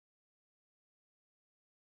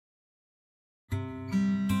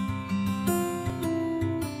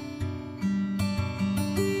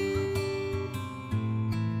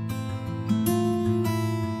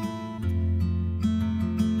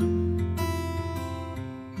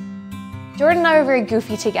Jordan and I were very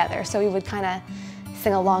goofy together, so we would kind of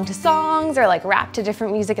sing along to songs or like rap to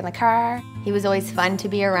different music in the car. He was always fun to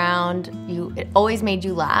be around. It always made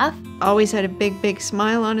you laugh. Always had a big, big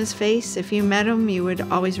smile on his face. If you met him, you would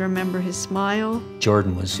always remember his smile.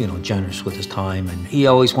 Jordan was, generous with his time, and he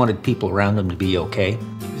always wanted people around him to be okay.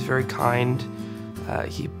 He was very kind.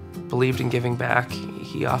 He believed in giving back.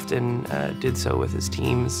 He often did so with his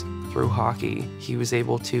teams. Through hockey, he was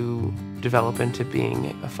able to develop into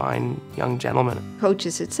being a fine young gentleman.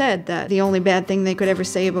 Coaches had said that the only bad thing they could ever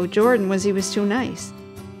say about Jordan was he was too nice.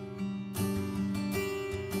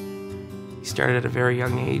 He started at a very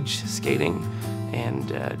young age skating and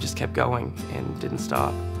just kept going and didn't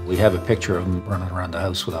stop. We have a picture of him running around the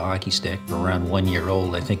house with a hockey stick, around 1 year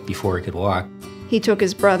old, I think, before he could walk. He took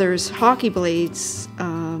his brother's hockey blades,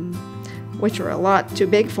 which were a lot too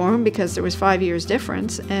big for him because there was 5 years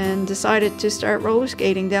difference, and decided to start roller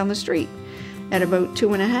skating down the street at about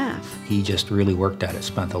 2.5. He just really worked at it,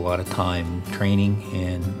 spent a lot of time training,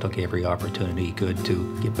 and took every opportunity he could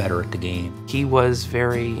to get better at the game. He was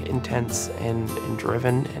very intense and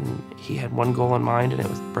driven, and he had one goal in mind, and it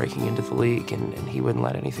was breaking into the league, and he wouldn't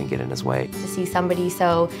let anything get in his way. To see somebody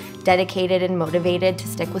so dedicated and motivated to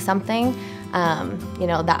stick with something,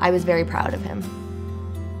 that I was very proud of him.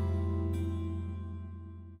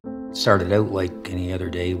 Started out like any other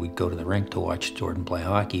day. We'd go to the rink to watch Jordan play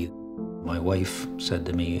hockey. My wife said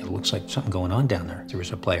to me, "It looks like something going on down there." There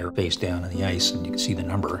was a player face down on the ice, and you could see the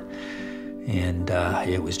number, and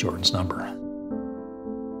it was Jordan's number.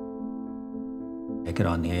 I get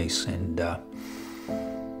on the ice, and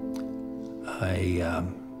I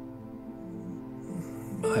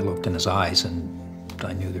looked in his eyes, and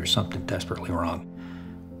I knew there was something desperately wrong.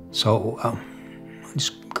 So I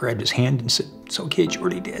just grabbed his hand and said, "It's okay,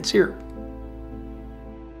 Jordy, Dad's here."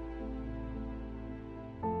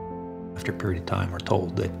 After a period of time, we're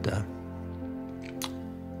told that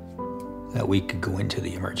that we could go into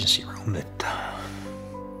the emergency room, that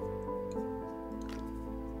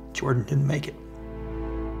Jordan didn't make it.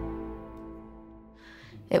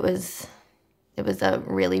 It was a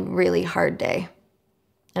really, really hard day,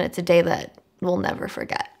 and it's a day that we'll never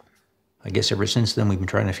forget. I guess ever since then, we've been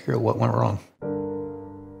trying to figure out what went wrong.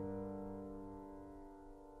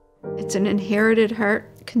 It's an inherited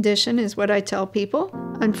heart condition, is what I tell people.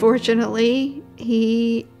 Unfortunately,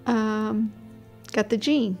 he got the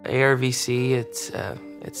gene. ARVC, it's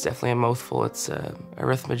definitely a mouthful. It's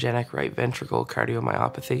arrhythmogenic right ventricle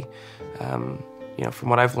cardiomyopathy. From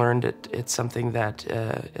what I've learned, it's something that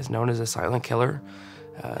is known as a silent killer.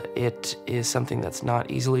 It is something that's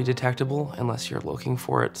not easily detectable unless you're looking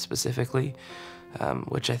for it specifically,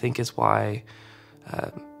 which I think is why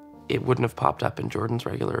it wouldn't have popped up in Jordan's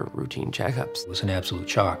regular routine checkups. It was an absolute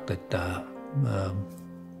shock that, as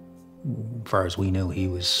far as we knew, he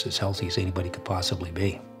was as healthy as anybody could possibly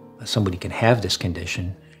be. Somebody can have this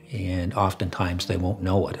condition, and oftentimes they won't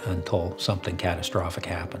know it until something catastrophic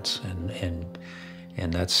happens, and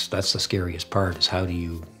that's the scariest part, is how do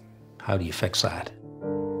you fix that?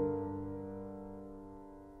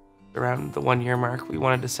 Around the 1 year mark, we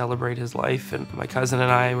wanted to celebrate his life, and my cousin and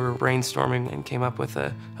I were brainstorming and came up with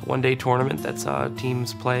a one-day tournament that saw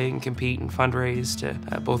teams play and compete and fundraise to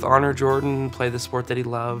both honor Jordan, play the sport that he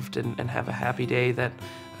loved, and have a happy day that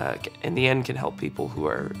in the end can help people who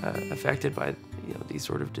are affected by these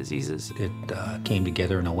sort of diseases. It came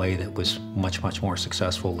together in a way that was much, much more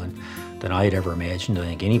successful than I had ever imagined. I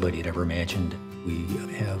think anybody had ever imagined. We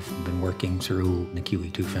have been working through the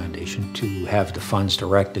QE2 Foundation to have the funds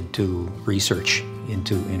directed to research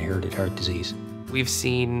into inherited heart disease. We've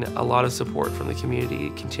seen a lot of support from the community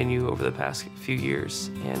continue over the past few years,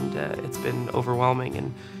 and it's been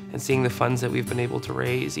overwhelming. And seeing the funds that we've been able to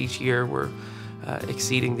raise each year, we're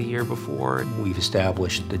exceeding the year before. We've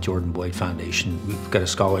established the Jordan Boyd Foundation. We've got a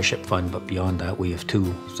scholarship fund, but beyond that, we have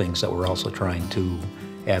two things that we're also trying to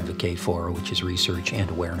advocate for, which is research and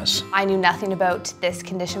awareness. I knew nothing about this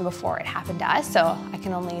condition before it happened to us, so I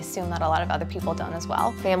can only assume that a lot of other people don't as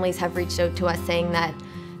well. Families have reached out to us saying that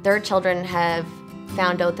their children have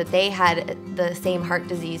found out that they had the same heart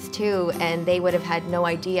disease too, and they would have had no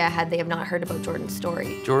idea had they have not heard about Jordan's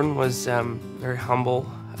story. Jordan was very humble.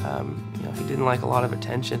 He didn't like a lot of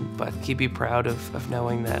attention, but he'd be proud of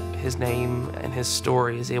knowing that his name and his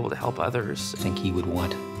story is able to help others. I think he would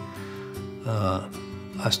want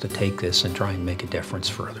us to take this and try and make a difference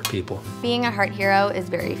for other people. Being a heart hero is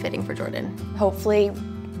very fitting for Jordan. Hopefully,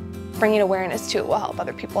 bringing awareness to it will help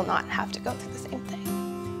other people not have to go through the same thing.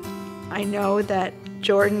 I know that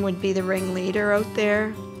Jordan would be the ringleader out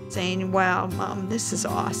there, saying, "Wow, Mom, this is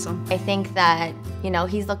awesome." I think that,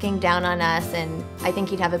 he's looking down on us, and I think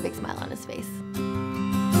he'd have a big smile on his face.